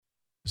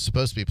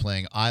supposed to be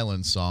playing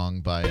Island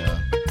Song by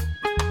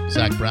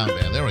Zach Brown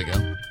Band. There we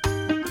go.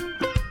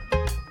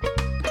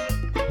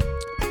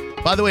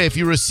 By the way, if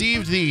you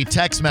received the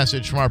text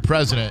message from our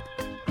president,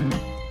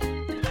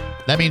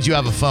 that means you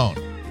have a phone.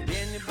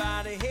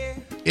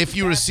 If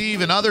you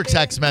receive another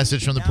text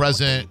message from the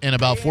president in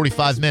about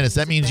 45 minutes,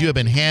 that means you have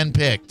been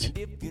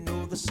handpicked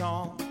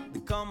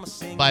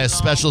by a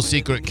special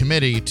secret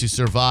committee to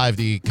survive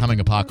the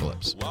coming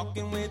apocalypse.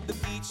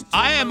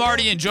 I am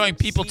already enjoying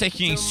people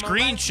taking a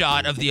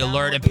screenshot of the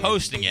alert and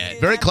posting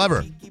it. Very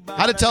clever.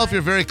 How to tell if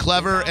you're very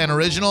clever and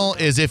original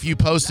is if you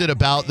posted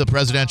about the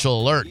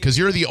presidential alert, because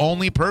you're the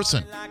only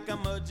person.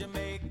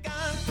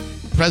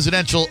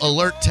 Presidential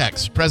alert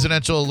text,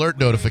 presidential alert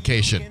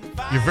notification.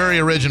 You're very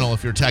original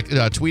if you're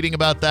tweeting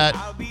about that,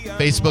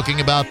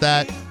 Facebooking about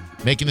that,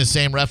 making the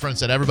same reference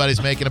that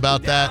everybody's making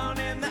about that.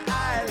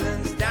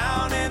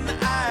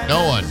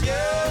 No one.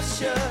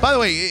 By the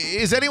way,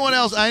 is anyone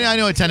else, I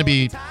know I tend to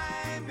be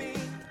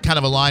kind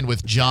of aligned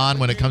with John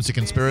when it comes to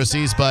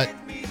conspiracies, but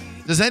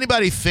does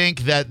anybody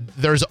think that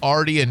there's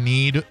already a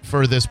need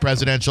for this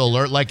presidential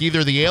alert? Like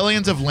either the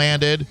aliens have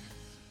landed,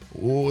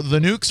 or the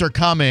nukes are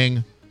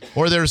coming,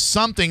 or there's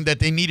something that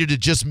they needed to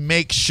just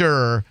make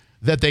sure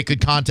that they could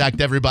contact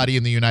everybody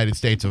in the United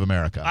States of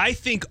America? I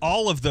think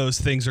all of those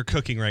things are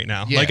cooking right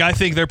now. Yeah. Like, I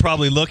think they're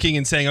probably looking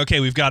and saying, okay,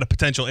 we've got a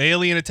potential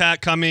alien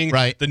attack coming.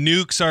 Right. The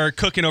nukes are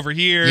cooking over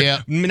here.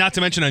 Yeah. Not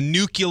to mention a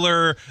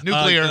nuclear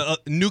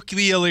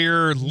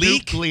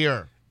leak.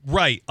 Nuclear.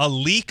 Right. A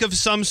leak of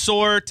some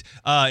sort.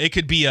 It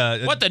could be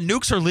What, the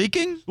nukes are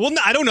leaking? Well,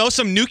 I don't know.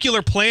 Some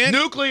nuclear plant.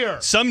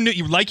 Nuclear.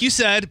 Like you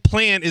said,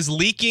 plant is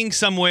leaking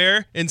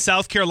somewhere in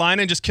South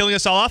Carolina and just killing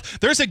us all off.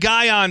 There's a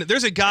guy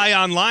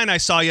online I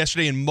saw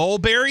yesterday in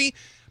Mulberry,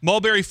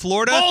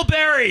 Florida.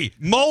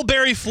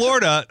 Mulberry,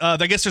 Florida.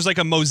 I guess there's like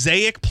a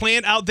mosaic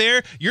plant out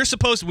there. You're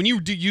supposed to, when you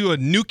do a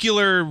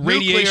nuclear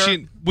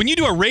radiation, when you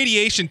do a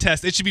radiation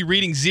test, it should be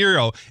reading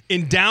 0.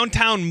 In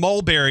downtown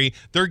Mulberry,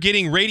 they're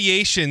getting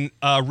radiation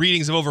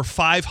readings of over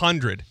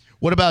 500.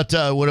 What about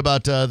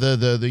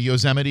the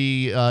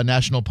Yosemite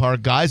National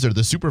Park geyser,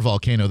 the super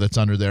volcano that's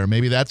under there?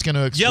 Maybe that's going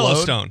to explode.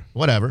 Yellowstone.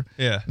 Whatever.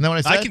 Yeah. Isn't that what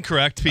I said? I can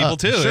correct people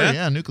too. Sure.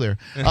 Yeah. Nuclear.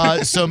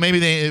 So maybe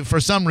they,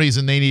 for some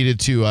reason, they needed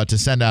to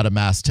send out a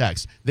mass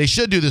text. They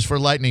should do this for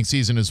lightning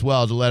season as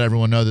well to let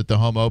everyone know that the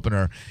home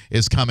opener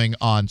is coming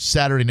on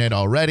Saturday night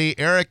already.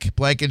 Eric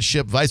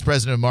Blankenship, Vice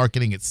President of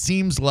Marketing. It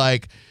seems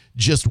like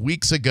just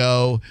weeks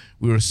ago,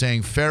 we were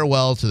saying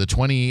farewell to the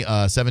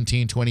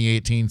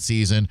 2017-2018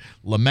 season,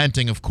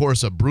 lamenting, of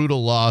course, a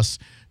brutal loss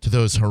to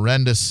those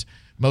horrendous,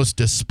 most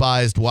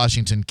despised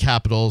Washington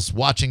Capitals,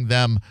 watching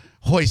them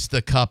hoist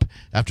the cup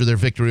after their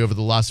victory over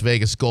the Las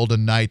Vegas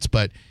Golden Knights.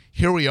 But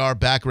here we are,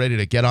 back ready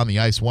to get on the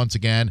ice once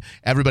again.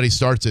 Everybody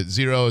starts at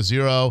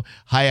 0-0.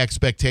 High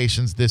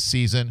expectations this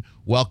season.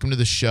 Welcome to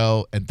the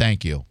show, and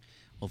thank you.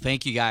 Well,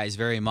 thank you guys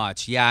very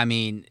much. Yeah, I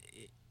mean,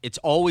 it's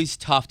always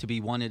tough to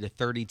be one of the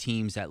 30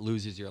 teams that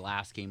loses your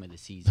last game of the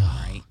season,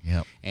 right?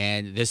 Yep.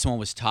 And this one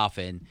was tough.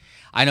 And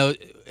I know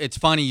it's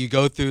funny, you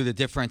go through the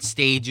different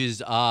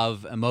stages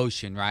of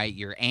emotion, right?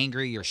 You're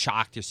angry, you're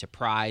shocked, you're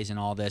surprised, and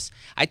all this.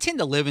 I tend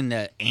to live in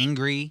the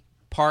angry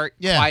part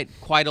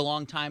quite a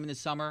long time in the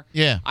summer.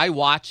 Yeah. I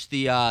watch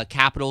the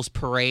Capitals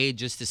parade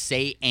just to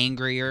stay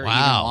angrier even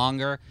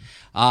longer.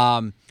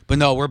 But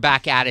no, we're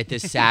back at it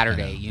this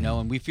Saturday,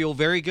 and we feel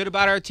very good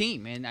about our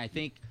team. And I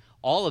think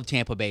all of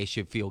Tampa Bay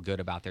should feel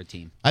good about their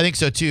team. I think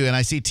so, too. And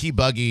I see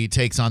T-Buggy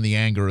takes on the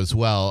anger as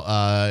well.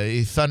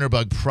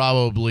 Thunderbug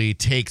probably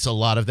takes a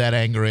lot of that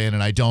anger in,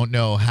 and I don't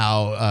know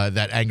how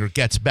that anger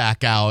gets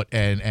back out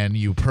and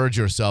you purge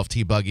yourself,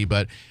 T-Buggy,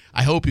 but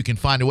I hope you can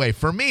find a way.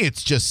 For me,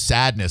 it's just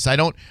sadness. I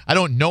don't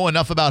know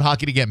enough about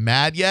hockey to get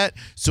mad yet,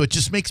 so it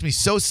just makes me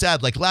so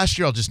sad. Like last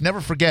year, I'll just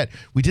never forget,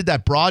 we did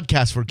that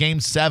broadcast for Game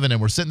 7, and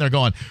we're sitting there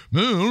going,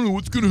 man, I don't know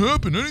what's going to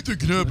happen. Anything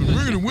can happen.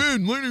 We're going to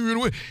win. Lightning are going to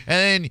win.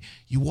 And then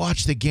you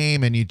watch the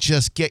game, and you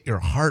just get your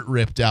heart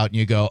ripped out, and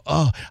you go,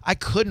 oh, I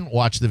couldn't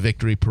watch the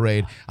victory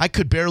parade. I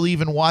could barely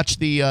even watch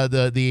the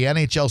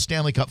NHL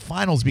Stanley Cup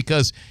Finals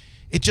because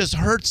it just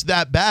hurts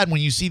that bad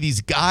when you see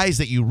these guys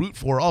that you root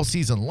for all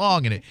season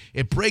long, and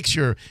it breaks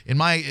your, in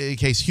my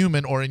case,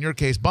 human, or in your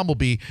case,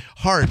 Bumblebee,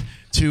 heart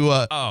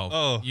to...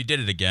 You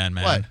did it again,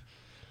 man. What?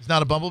 He's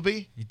not a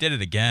Bumblebee? You did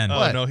it again. Oh,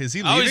 What? no, is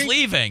he leaving? Oh, he's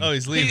leaving. Oh,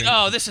 he's leaving.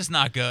 This is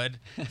not good.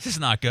 This is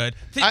not good.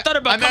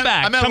 Thunderbug, I come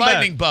back. I meant Come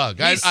lightning back.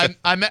 bug.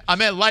 I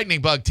meant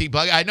lightning bug,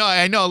 T-Bug. I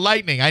know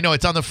lightning. I know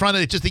it's on the front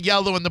of it, just the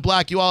yellow and the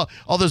black.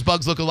 All those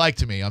bugs look alike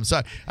to me. I'm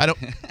sorry.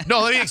 No,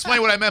 let me explain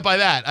what I meant by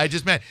that. I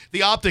just meant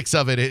the optics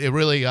of it. It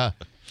really...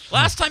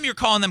 Last time you're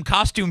calling them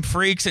costume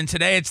freaks, and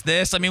today it's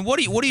this. I mean, what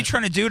are you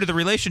trying to do to the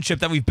relationship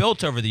that we've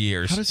built over the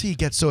years? How does he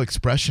get so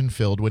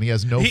expression-filled when he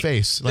has no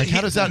face? Like,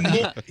 how does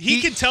that...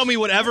 He can tell me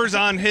whatever's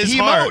on his he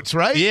heart. emotes,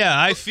 right?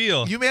 Yeah, I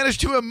feel. You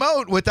managed to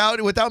emote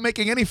without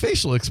making any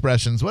facial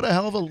expressions. What a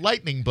hell of a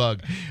lightning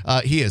bug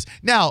he is.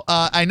 Now,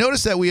 I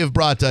noticed that we have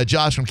brought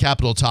Josh from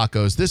Capital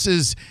Tacos. This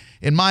is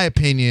in my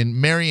opinion,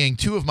 marrying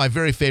two of my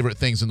very favorite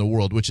things in the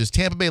world, which is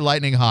Tampa Bay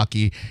Lightning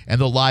hockey and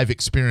the live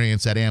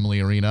experience at Amalie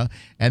Arena,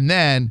 and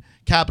then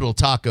Capital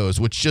Tacos,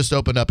 which just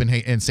opened up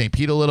in St.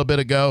 Pete a little bit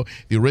ago.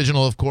 The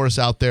original, of course,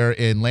 out there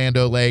in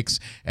Lando Lakes,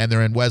 and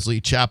they're in Wesley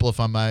Chapel, if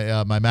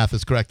my math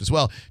is correct as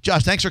well.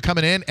 Josh, thanks for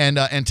coming in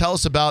and tell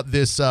us about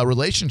this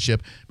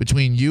relationship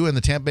between you and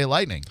the Tampa Bay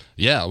Lightning.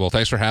 Yeah, well,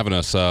 thanks for having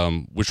us.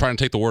 We're trying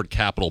to take the word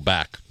capital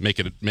back, make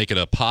it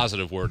a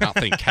positive word, not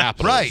think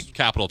capital. Right.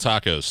 Capital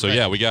Tacos. So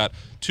yeah, we got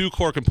two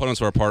core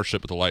components of our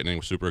partnership with the Lightning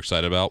we're super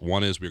excited about.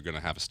 One is we're going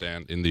to have a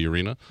stand in the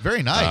arena.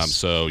 Very nice.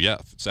 So yeah,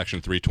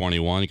 section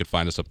 321. You can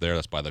find us up there.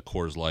 That's by the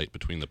Coors Light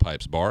Between the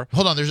Pipes bar.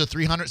 Hold on, there's a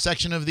 300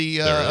 section of the.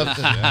 There is,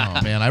 yeah.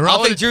 Oh man, I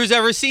don't think Drew's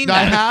ever seen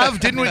I that. have.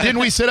 Didn't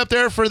we sit up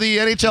there for the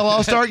NHL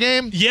All-Star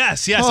game?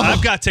 Yes. Oh.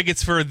 I've got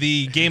tickets for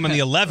the game on the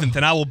 11th,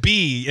 and I will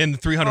be in the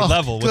 300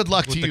 level. Good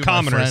luck with to the you,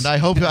 commoners. my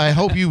friend. I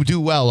hope you do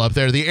well up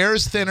there. The air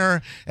is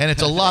thinner, and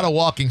it's a lot of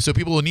walking, so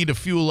people will need to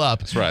fuel up.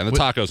 That's right, and the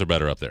tacos are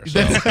better up there, so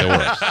it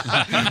works.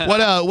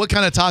 What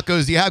kind of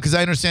tacos do you have? Because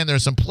I understand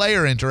there's some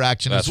player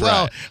interaction That's as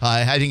well.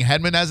 right. I think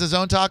Hedman has his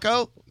own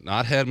taco.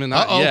 Not Hedman,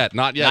 not Uh-oh. yet.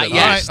 Not yet. Not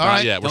yet. All right.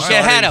 Not yet. We're Don't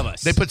get ahead of starting-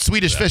 us. They put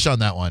Swedish fish on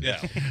that one.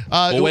 Yeah.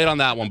 We'll wait on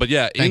that one. But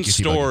yeah, Thank in you,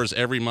 T-Buggy. stores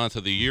every month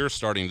of the year,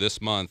 starting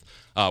this month,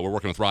 we're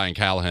working with Ryan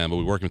Callahan, but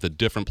we're working with a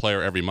different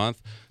player every month.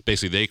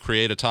 Basically, they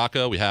create a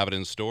taco, we have it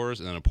in stores,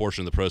 and then a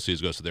portion of the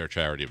proceeds goes to their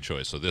charity of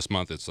choice. So this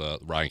month, it's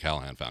Ryan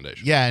Callahan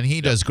Foundation. Yeah, and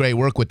he does great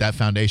work with that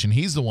foundation.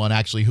 He's the one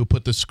actually who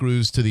put the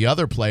screws to the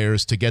other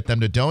players to get them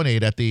to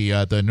donate at the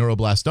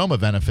neuroblastoma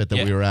benefit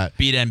that we were at.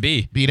 Beat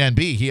NB. Beat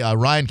NB.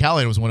 Ryan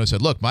Callahan was the one who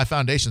said, "Look, my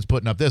foundation's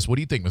putting up this. What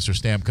do you think, Mr.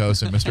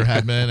 Stamkos and Mr.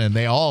 Hedman?" And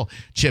they all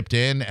chipped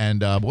in,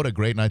 and what a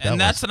great night that was.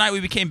 And that's the night we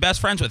became best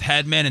friends with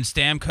Hedman and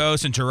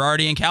Stamkos and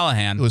Girardi and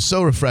Callahan. It was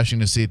so refreshing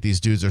to see that these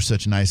dudes are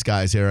such nice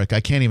guys, Eric.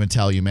 I can't even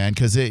tell you, man,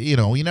 because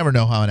you never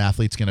know how an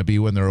athlete's going to be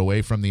when they're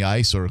away from the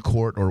ice or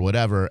court or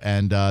whatever.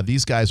 And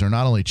these guys are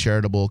not only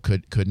charitable,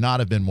 could not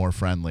have been more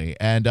friendly.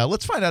 And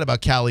let's find out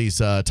about Callie's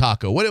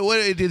taco. What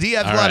did he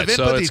have a lot of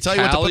input? So Did he tell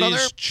you what to put on there?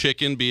 Callie's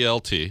chicken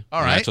BLT.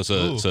 All right.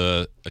 So it's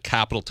a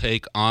capital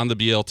take on the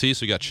BLT.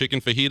 So you got chicken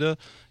fajita,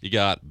 you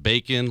got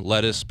bacon,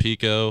 lettuce,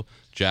 pico,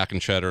 Jack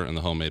and cheddar, and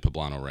the homemade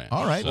poblano ranch.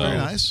 All right, So very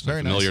nice, it's a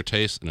very nice. familiar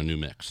taste and a new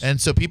mix.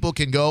 And so people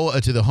can go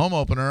to the home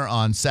opener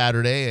on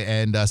Saturday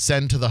and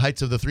send to the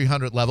heights of the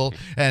 300 level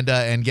and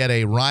get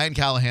a Ryan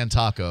Callahan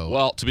taco.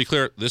 Well, to be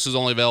clear, this is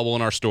only available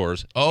in our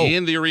stores. Oh.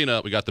 In the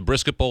arena, we got the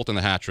brisket bolt and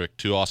the hat trick,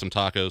 two awesome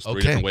tacos, three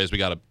Okay. different ways. We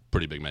got a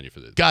pretty big menu for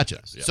this.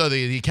 Gotcha. So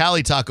the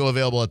Cali taco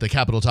available at the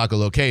Capital Taco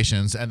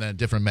locations, and then a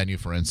different menu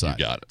for inside.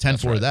 You got it. 10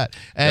 That's for right. that.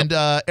 And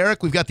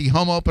Eric, we've got the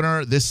home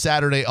opener this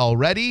Saturday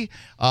already.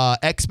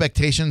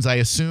 Expectations, I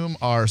assume,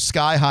 are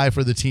sky high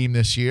for the team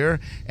this year.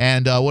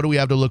 And what do we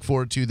have to look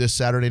forward to this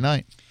Saturday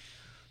night?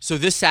 So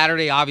this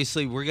Saturday,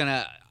 obviously,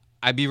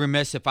 I'd be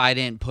remiss if I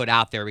didn't put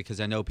out there,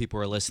 because I know people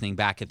are listening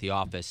back at the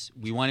office.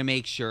 We want to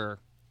make sure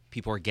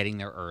people are getting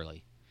there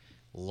early.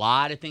 A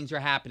lot of things are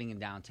happening in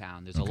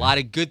downtown. There's a lot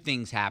of good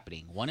things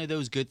happening. One of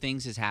those good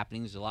things is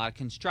happening. There's a lot of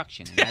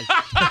construction. And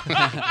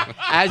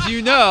as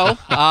you know,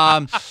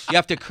 you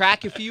have to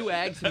crack a few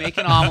eggs to make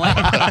an omelet.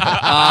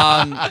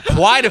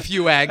 Quite a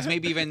few eggs,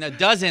 maybe even a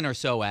dozen or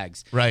so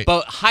eggs. Right.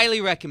 But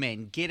highly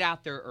recommend, get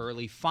out there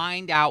early.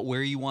 Find out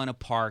where you want to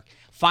park.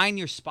 Find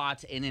your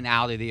spots in and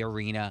out of the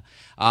arena.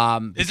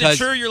 Is it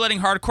true you're letting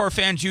hardcore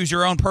fans use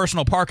your own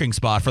personal parking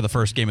spot for the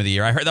first game of the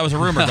year? I heard that was a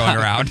rumor going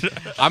around.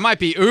 I might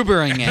be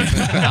Ubering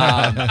it.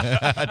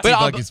 But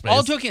T-Buggy space.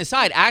 all joking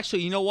aside,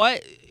 actually, you know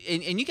what?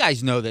 And you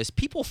guys know this.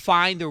 People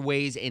find their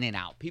ways in and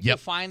out. People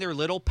find their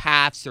little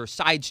paths, their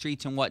side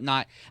streets and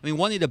whatnot. I mean,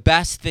 one of the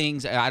best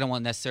things, I don't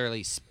want to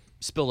necessarily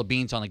spill the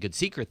beans on a good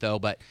secret, though,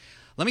 but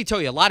let me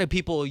tell you, a lot of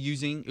people are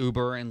using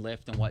Uber and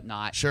Lyft and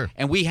whatnot. Sure.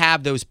 And we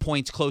have those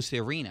points close to the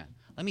arena.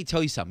 Let me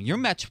tell you something. You're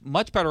much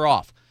better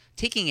off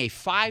taking a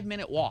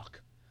 5-minute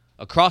walk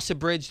across the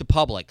bridge to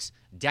Publix,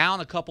 down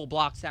a couple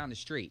blocks down the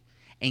street,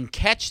 and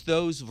catch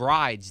those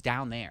rides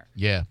down there.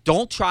 Yeah.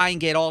 Don't try and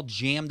get all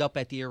jammed up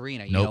at the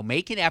arena. You know,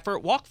 make an effort,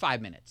 walk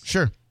 5 minutes.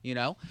 Sure.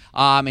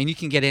 And you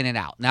can get in and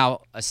out.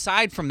 Now,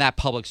 aside from that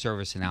public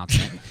service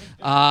announcement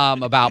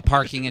about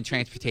parking and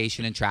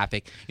transportation and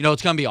traffic,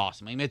 it's going to be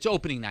awesome. I mean, it's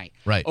opening night.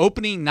 Right.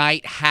 Opening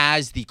night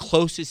has the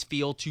closest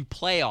feel to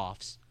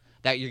playoffs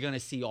that you're going to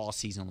see all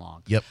season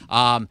long. Yep.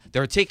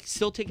 There are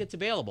still tickets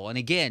available. And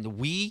again,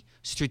 we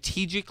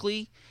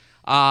strategically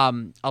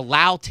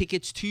allow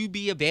tickets to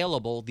be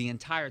available the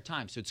entire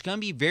time. So it's going to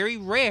be very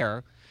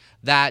rare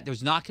that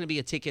there's not going to be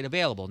a ticket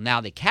available.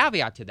 Now, the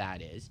caveat to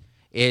that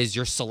is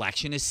your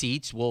selection of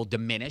seats will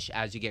diminish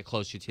as you get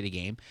closer to the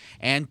game,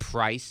 and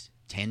price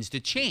tends to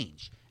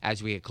change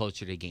as we get closer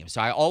to the game.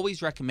 So I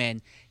always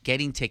recommend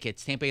getting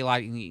tickets,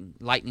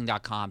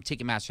 TampaBayLightning.com,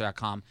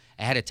 Ticketmaster.com,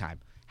 ahead of time.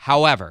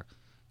 However,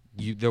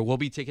 There will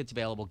be tickets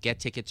available. Get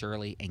tickets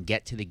early and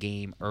get to the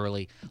game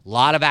early. A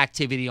lot of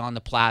activity on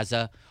the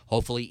plaza.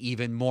 Hopefully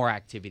even more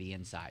activity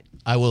inside.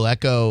 I will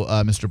echo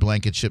Mr.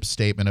 Blankenship's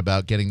statement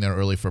about getting there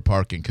early for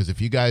parking, because if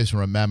you guys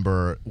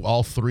remember,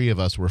 all three of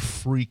us were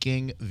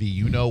freaking the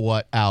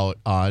you-know-what out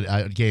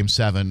on Game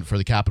 7 for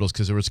the Capitals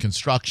because there was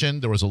construction,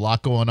 there was a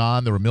lot going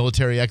on, there were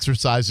military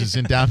exercises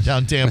in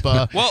downtown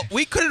Tampa. Well,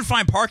 we couldn't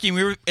find parking.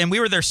 We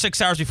were there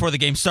 6 hours before the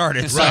game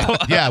started. So.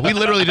 Right. Yeah, we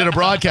literally did a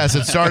broadcast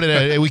that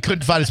started we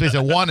couldn't find a space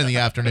at 1 in the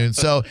afternoon.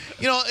 So,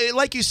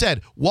 like you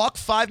said, walk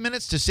 5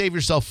 minutes to save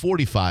yourself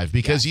 45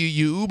 because you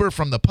Uber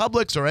from the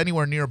Publix or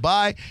anywhere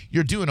nearby,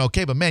 you're doing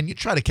okay. But man, you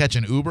try to catch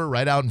an Uber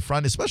right out in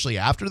front, especially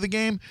after the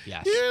game,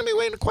 yes. You're gonna be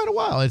waiting quite a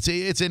while.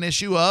 It's an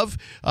issue of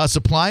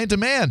supply and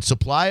demand.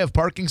 Supply of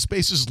parking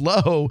spaces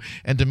low,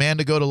 and demand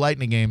to go to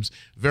Lightning games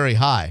very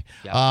high.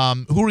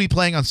 Yep. Who are you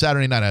playing on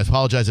Saturday night? I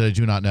apologize that I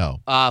do not know.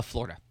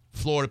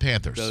 Florida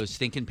Panthers. Those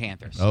stinking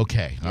Panthers.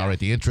 Okay. All right.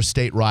 The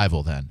intrastate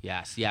rival then.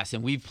 Yes.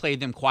 And we've played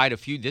them quite a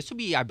few. This will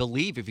be, I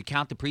believe, if you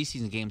count the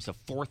preseason games, the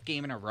 4th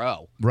game in a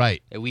row.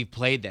 Right. That we've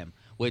played them,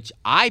 which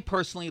I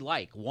personally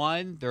like.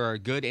 1, they're a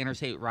good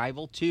interstate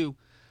rival. 2,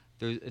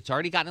 it's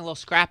already gotten a little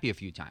scrappy a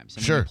few times.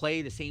 And sure. when you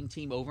play the same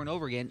team over and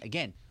over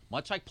again,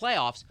 much like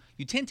playoffs,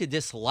 you tend to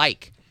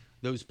dislike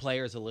those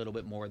players a little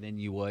bit more than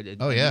you would a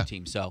new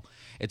team. So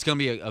it's going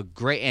to be a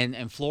great –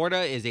 and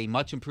Florida is a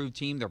much improved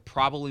team. They'll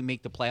probably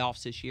make the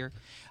playoffs this year.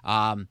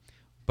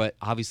 But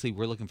obviously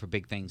we're looking for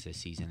big things this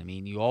season. I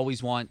mean, you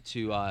always want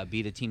to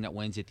be the team that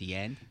wins at the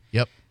end.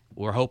 Yep.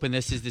 We're hoping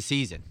this is the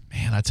season.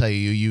 Man, I tell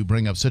you, you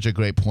bring up such a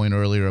great point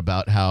earlier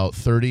about how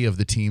 30 of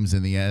the teams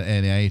in the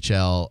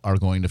NHL are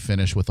going to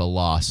finish with a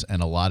loss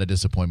and a lot of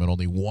disappointment.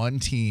 Only one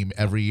team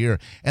every year.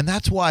 And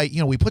that's why,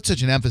 we put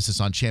such an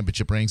emphasis on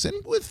championship rings, and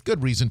with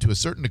good reason to a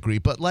certain degree.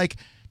 But,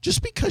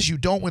 just because you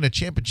don't win a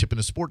championship in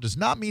a sport does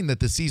not mean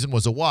that the season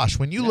was a wash.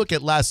 When you look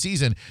at last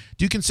season,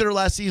 do you consider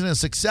last season a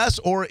success,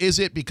 or is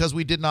it because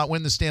we did not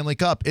win the Stanley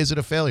Cup? Is it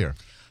a failure?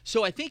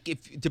 So I think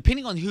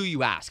depending on who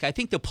you ask, I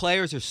think the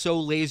players are so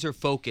laser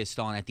focused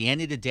on, at the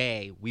end of the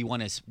day, we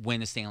want to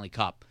win a Stanley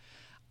Cup.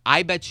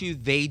 I bet you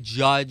they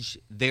judge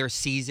their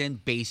season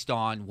based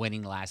on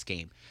winning the last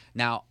game.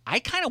 Now, I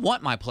kind of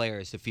want my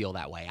players to feel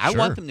that way. I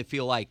want them to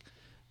feel like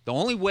the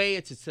only way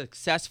it's a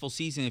successful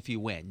season if you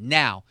win.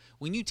 Now,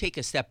 when you take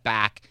a step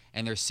back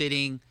and they're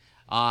sitting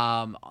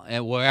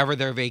wherever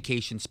their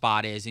vacation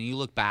spot is, and you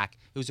look back,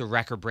 it was a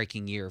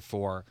record-breaking year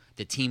for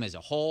the team as a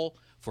whole,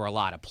 for a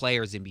lot of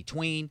players in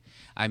between.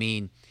 I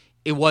mean,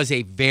 it was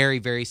a very,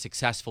 very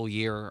successful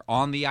year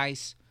on the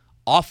ice.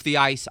 Off the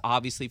ice,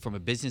 obviously, from a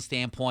business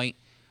standpoint,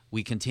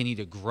 we continue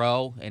to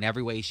grow in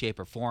every way, shape,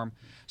 or form.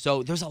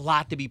 So there's a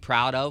lot to be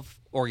proud of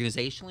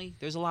organizationally.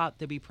 There's a lot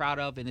to be proud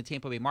of in the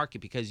Tampa Bay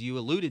market because you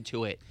alluded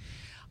to it.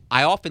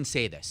 I often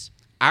say this.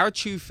 Our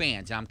true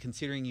fans, and I'm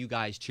considering you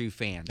guys true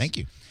fans. Thank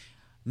you.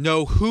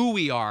 Know who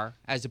we are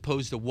as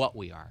opposed to what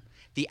we are.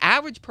 The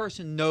average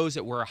person knows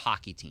that we're a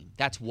hockey team.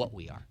 That's what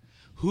we are.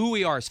 Who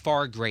we are is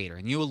far greater,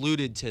 and you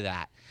alluded to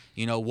that.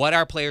 What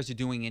our players are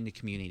doing in the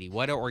community,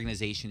 what our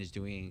organization is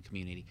doing in the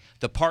community,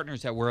 the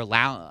partners that we're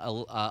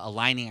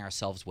aligning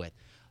ourselves with.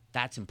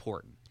 That's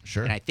important.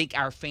 Sure. And I think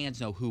our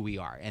fans know who we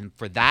are. And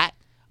for that,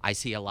 I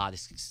see a lot of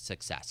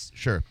success.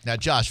 Sure. Now,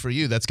 Josh, for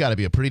you, that's got to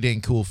be a pretty dang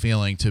cool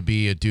feeling to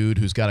be a dude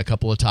who's got a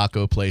couple of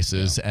taco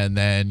places, and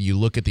then you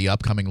look at the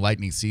upcoming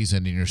Lightning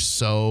season, and you're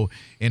so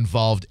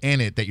involved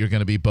in it that you're going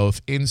to be both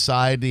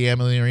inside the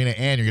Amalie Arena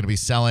and you're going to be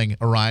selling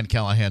a Ryan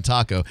Callahan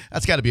taco.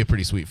 That's got to be a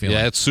pretty sweet feeling.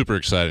 Yeah, it's super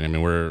exciting. I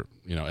mean, we're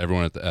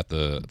everyone at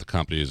the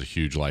company is a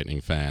huge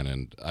Lightning fan,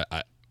 and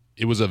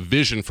it was a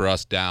vision for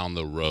us down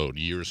the road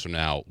years from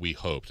now, we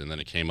hoped, and then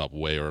it came up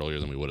way earlier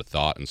than we would have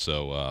thought. And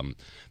so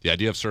the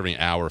idea of serving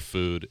our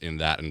food in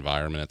that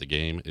environment at the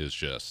game is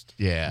just,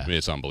 I mean,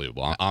 it's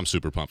unbelievable. I'm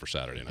super pumped for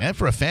Saturday night. And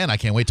for a fan, I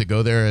can't wait to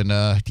go there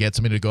and get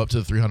somebody to go up to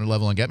the 300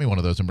 level and get me one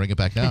of those and bring it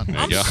back down.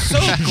 I'm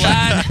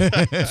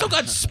so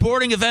glad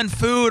sporting event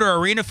food or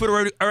arena food or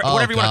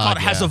whatever you want to call it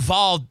has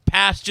evolved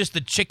past just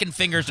the chicken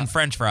fingers and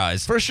French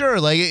fries. For sure.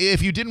 Like,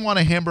 if you didn't want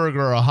a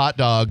hamburger or a hot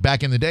dog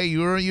back in the day,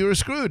 you were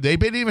screwed. They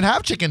didn't even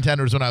have chicken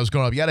tenders when I was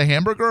growing up. You had a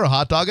hamburger or a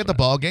hot dog at the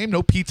ball game,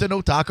 no pizza,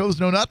 no tacos,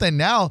 no nothing.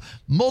 Now,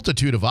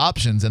 multitude of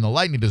options, and the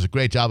Lightning does a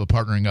great job of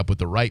partnering up with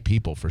the right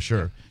people, for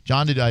sure.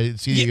 John, did I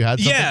see you had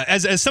something? Yeah,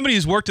 as somebody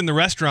who's worked in the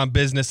restaurant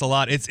business a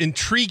lot, it's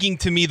intriguing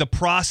to me the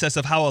process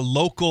of how a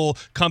local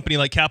company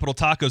like Capital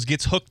Tacos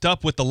gets hooked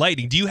up with the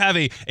Lightning. Do you have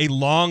a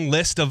long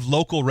list of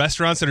local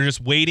restaurants that are just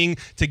waiting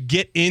to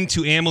get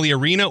into Amalie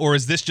Arena, or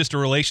is this just a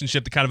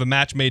relationship, kind of a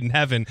match made in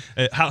heaven?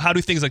 How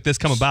do things like this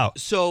come about?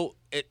 So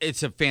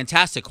it's a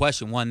fantastic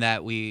question, one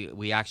that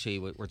we actually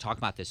were talking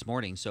about this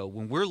morning. So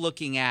when we're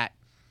looking at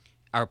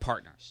our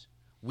partners,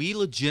 we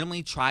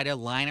legitimately try to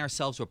align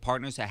ourselves with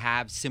partners that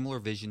have similar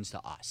visions to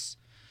us.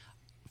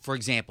 For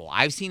example,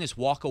 I've seen us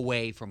walk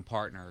away from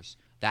partners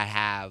that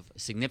have a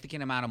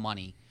significant amount of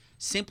money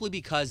simply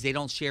because they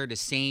don't share the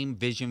same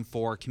vision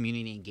for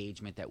community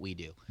engagement that we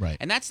do. Right.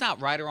 And that's not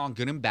right or wrong,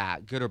 good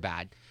or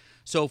bad.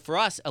 So for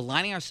us,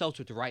 aligning ourselves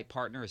with the right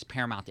partner is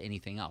paramount to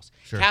anything else.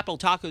 Sure. Capital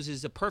Tacos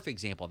is a perfect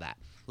example of that.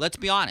 Let's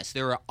be honest.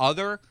 There are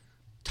other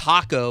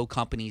taco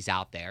companies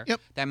out there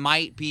that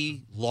might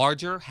be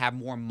larger, have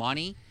more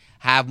money,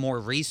 have more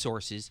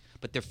resources,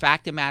 but the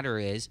fact of the matter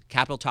is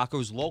Capital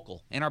Tacos is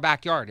local in our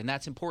backyard, and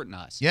that's important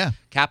to us. Yeah.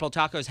 Capital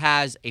Tacos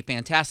has a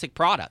fantastic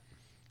product.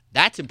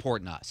 That's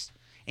important to us.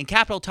 And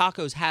Capital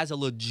Tacos has a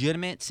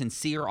legitimate,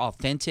 sincere,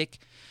 authentic,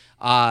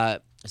 I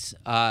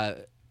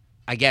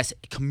guess,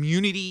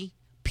 community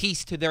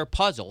piece to their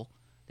puzzle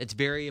that's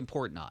very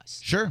important to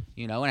us. Sure.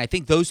 And I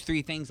think those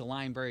three things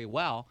align very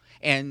well.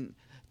 And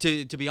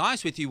to be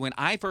honest with you, when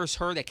I first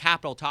heard that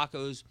Capital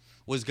Tacos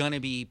was going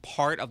to be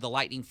part of the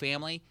Lightning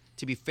family,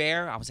 to be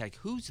fair, I was like,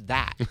 who's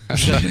that?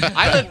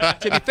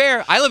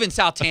 I live in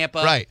South Tampa,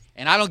 right,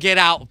 and I don't get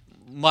out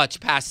much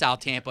past South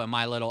Tampa in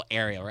my little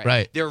area, right?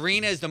 Right. The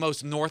arena is the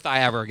most north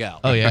I ever go.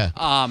 Oh, yeah.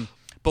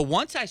 But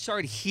once I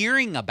started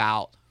hearing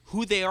about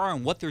who they are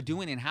and what they're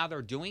doing and how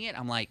they're doing it,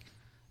 I'm like,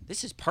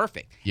 this is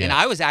perfect. Yeah. And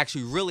I was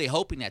actually really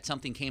hoping that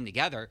something came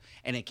together,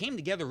 and it came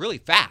together really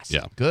fast.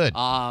 Yeah. Good.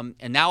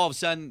 And now all of a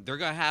sudden they're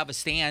going to have a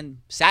stand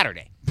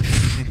Saturday.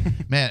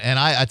 Man, and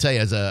I tell you,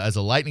 as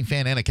a Lightning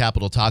fan and a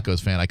Capital Tacos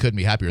fan, I couldn't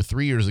be happier.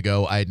 3 years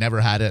ago, I had never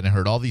had it, and I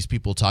heard all these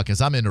people talking.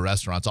 Because I'm into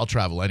restaurants, I'll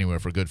travel anywhere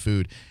for good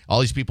food. All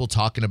these people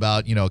talking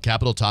about,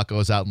 Capital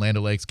Tacos out in Land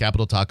O'Lakes,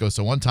 Capital Tacos.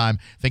 So one time,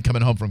 I think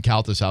coming home from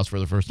Calta's house for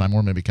the first time,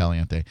 or maybe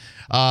Caliente,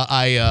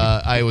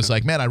 I was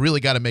like, man, I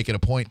really got to make it a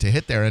point to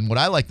hit there. And what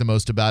I like the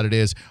most about it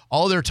is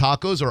all their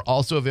tacos are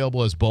also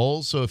available as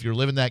bowls. So if you're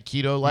living that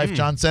keto life,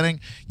 John Senning,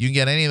 you can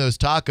get any of those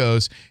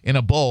tacos in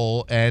a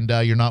bowl, and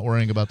you're not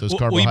worrying about those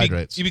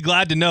carbohydrates. You'd be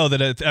glad to know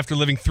that after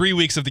living 3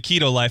 weeks of the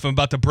keto life, I'm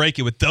about to break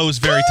it with those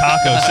very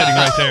tacos sitting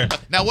right there.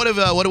 Now, what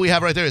do we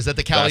have right there? Is that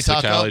the Cali That's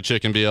taco? the Cali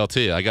chicken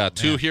BLT. I got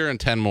 2 here and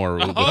 10 more.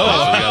 Go all You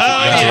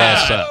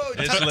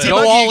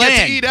get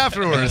in. to eat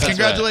afterwards.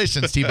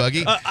 Congratulations,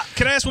 T-Buggy.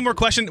 Can I ask one more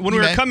question? When we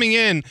were coming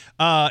in,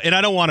 and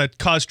I don't want to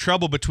cause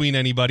trouble between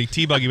anybody,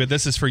 T-Buggy, but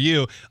this is for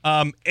you.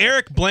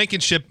 Eric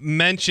Blankenship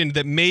mentioned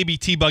that maybe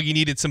T-Buggy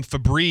needed some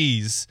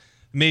Febreze.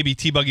 Maybe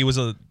T-Buggy was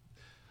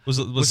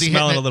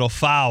smelling a little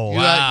foul. You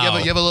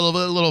have a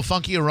little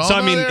funky aroma. So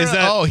I mean, there? is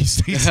that? Oh,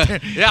 he's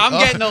Yeah, I'm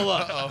getting a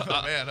look. Oh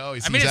man,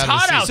 he's I mean, it's out of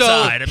hot his seat.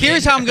 outside. So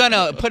here's how I'm going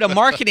to put a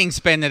marketing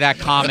spin to that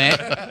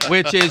comment,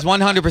 which is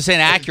 100%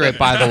 accurate,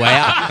 by the way.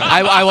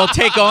 I will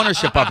take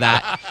ownership of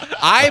that.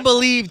 I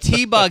believe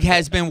T-Bug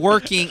has been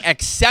working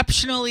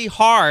exceptionally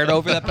hard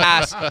over the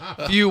past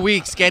few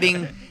weeks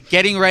getting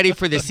ready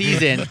for the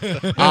season,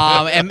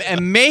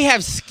 and may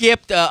have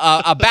skipped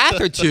a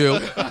bath or two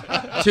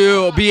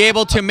to be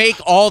able to make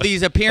all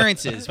these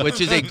appearances,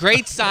 which is a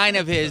great sign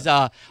of his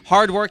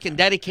hard work and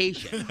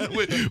dedication.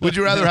 Would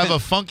you rather have a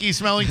funky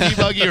smelling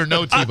T-Buggy or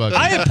no T-Buggy?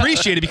 I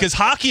apprecie it because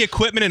hockey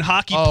equipment and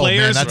hockey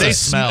players, man,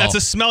 that's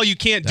a smell you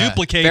can't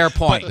duplicate. Fair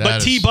point.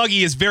 But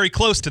T-Buggy is very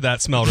close to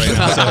that smell right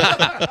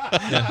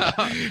now. So.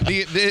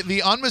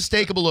 The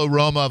unmistakable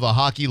aroma of a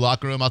hockey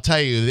locker room, I'll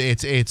tell you,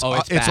 it's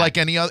like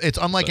any other. It's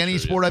unlike any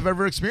sport I've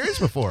ever experienced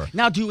before.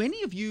 Now, do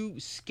any of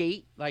you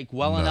skate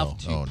enough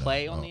to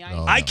play on the ice?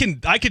 no.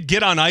 I could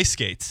get on ice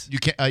skates. You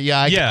can,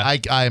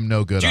 I am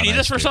no good. Do you on need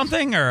ice us for skates.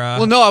 something, or?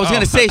 Well, no, I was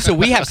going to say. So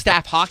we have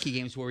staff hockey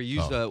games where we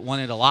use one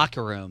of the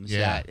locker rooms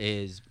that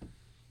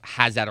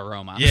has that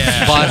aroma.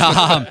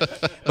 Yeah.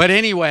 But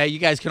anyway, you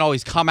guys can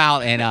always come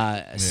out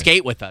and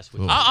skate with us.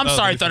 I'm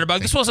sorry,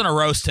 Thunderbug. This wasn't a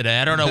roast today.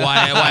 I don't know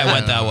why it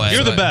went that way.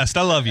 You're the best.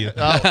 I love you.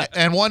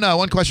 And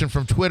one question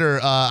from Twitter.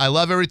 I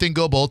love everything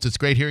Go Bolts. It's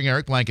great hearing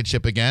Eric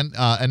Blankenship again.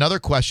 Another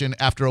question.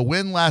 After a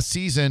win last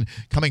season,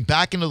 coming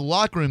back into the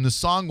locker room, the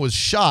song was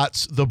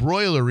Shots, the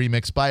Broiler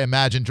remix by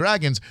Imagine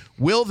Dragons.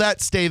 Will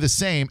that stay the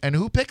same? And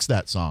who picks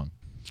that song?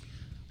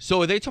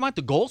 So are they talking about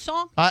the goal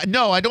song?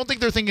 No, I don't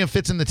think they're thinking of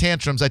Fits in the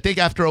Tantrums. I think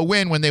after a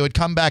win, when they would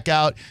come back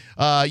out,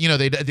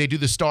 they do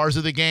the stars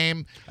of the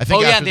game. I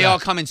think. And they all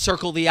come and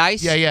circle the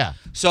ice. Yeah.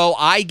 So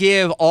I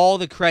give all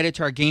the credit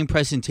to our game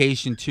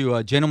presentation to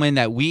a gentleman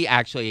that we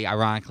actually,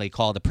 ironically,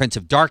 call the Prince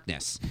of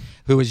Darkness,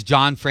 who is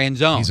John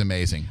Franzone. He's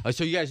amazing.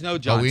 So you guys know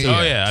John.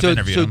 I've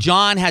interviewed him.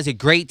 John has a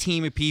great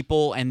team of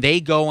people, and they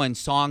go and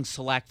song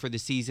select for the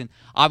season.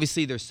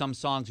 Obviously, there's some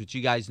songs which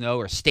you guys know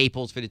are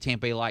staples for the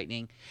Tampa Bay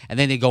Lightning, and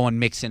then they go and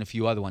mix in a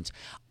few other ones.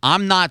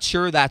 I'm not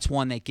sure that's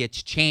one that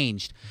gets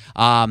changed.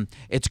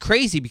 It's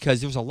crazy because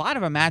there's a lot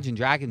of Imagine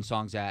Dragons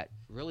songs that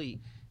really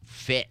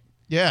fit.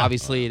 Yeah.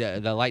 Obviously,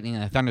 the Lightning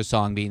and the Thunder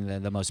song being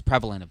the most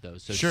prevalent of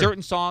those. So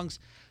certain songs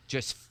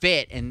just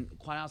fit, and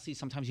quite honestly,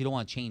 sometimes you don't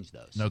want to change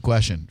those. No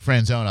question.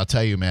 Franzone, I'll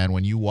tell you, man,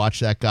 when you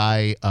watch that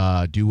guy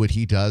do what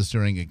he does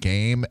during a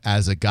game,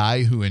 as a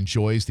guy who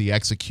enjoys the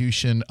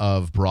execution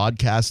of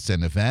broadcasts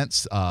and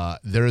events,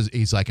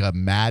 he's like a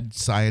mad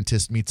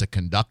scientist meets a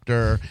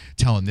conductor,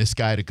 telling this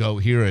guy to go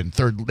here and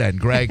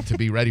Greg to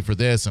be ready for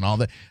this and all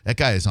that. That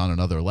guy is on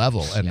another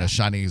level and a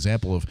shining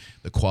example of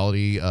the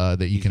quality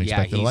that you can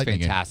expect at a Lightning game.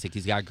 He's fantastic.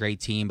 He's got a great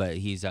team, but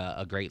he's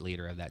a great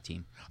leader of that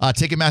team.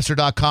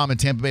 Ticketmaster.com and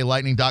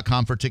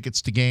TampaBayLightning.com for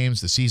tickets to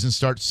games. The season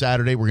starts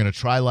Saturday. We're going to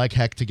try like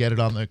heck to get it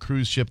on the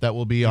cruise ship that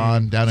we'll be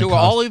on down in So are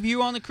all of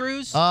you on the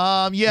cruise?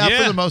 Yeah,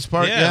 for the most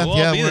part. Yeah,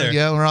 we'll all be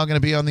there. We're all going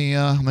to be on the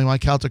My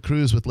Celtic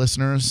cruise with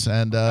listeners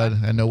and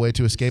no way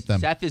to escape them.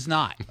 Seth is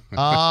not.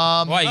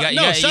 Why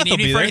you Seth will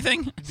need be for there.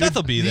 anything? Seth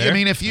will be there. I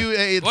mean, if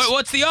you,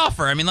 What's the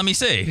offer? I mean, let me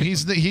see.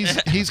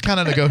 he's kind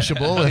of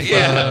negotiable.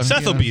 If,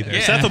 Seth will be there.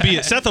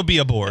 Yeah. Seth will be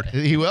aboard.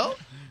 He will?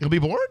 He'll be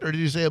bored? Or did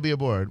you say he'll be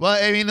aboard? Well,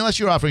 I mean, unless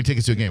you're offering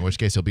tickets to a game, in which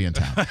case he'll be in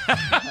town.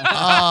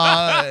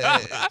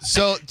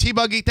 So,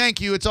 T-Buggy,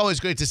 thank you. It's always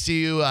great to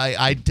see you.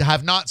 I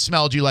have not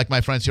smelled you like my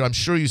friends here. I'm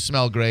sure you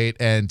smell great,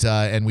 and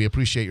we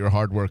appreciate your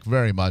hard work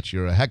very much.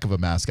 You're a heck of a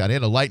mascot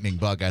and a lightning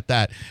bug at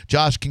that.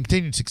 Josh,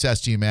 continued success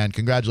to you, man.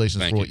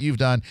 Congratulations for what you've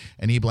done.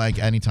 And E-Blank,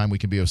 anytime we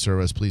can be of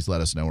service, please let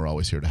us know. We're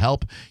always here to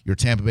help. Your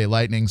Tampa Bay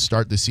Lightning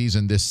start the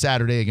season this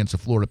Saturday against the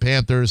Florida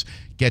Panthers.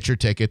 Get your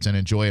tickets and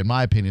enjoy, in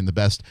my opinion, the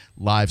best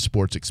live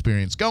sports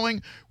experience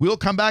going. We'll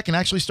come back and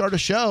actually start a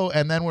show,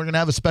 and then we're going to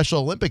have a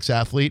Special Olympics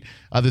athlete,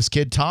 this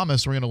kid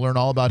Thomas. We're going to learn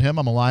all about him.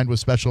 I'm aligned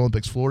with Special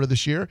Olympics Florida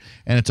this year,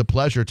 and it's a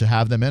pleasure to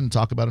have them in and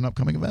talk about an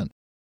upcoming event.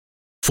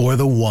 For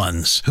the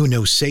ones who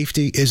know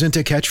safety isn't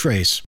a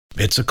catchphrase,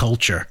 it's a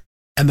culture.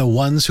 And the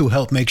ones who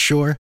help make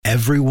sure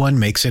everyone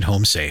makes it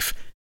home safe.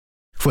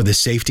 For the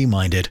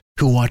safety-minded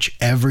who watch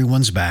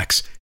everyone's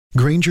backs,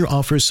 Grainger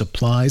offers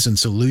supplies and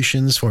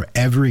solutions for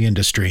every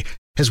industry,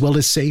 as well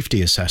as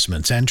safety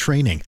assessments and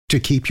training to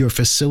keep your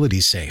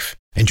facilities safe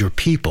and your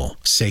people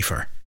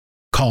safer.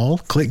 Call,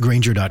 click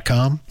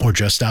Grainger.com, or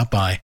just stop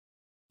by.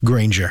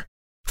 Grainger,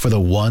 for the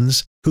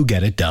ones who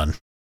get it done.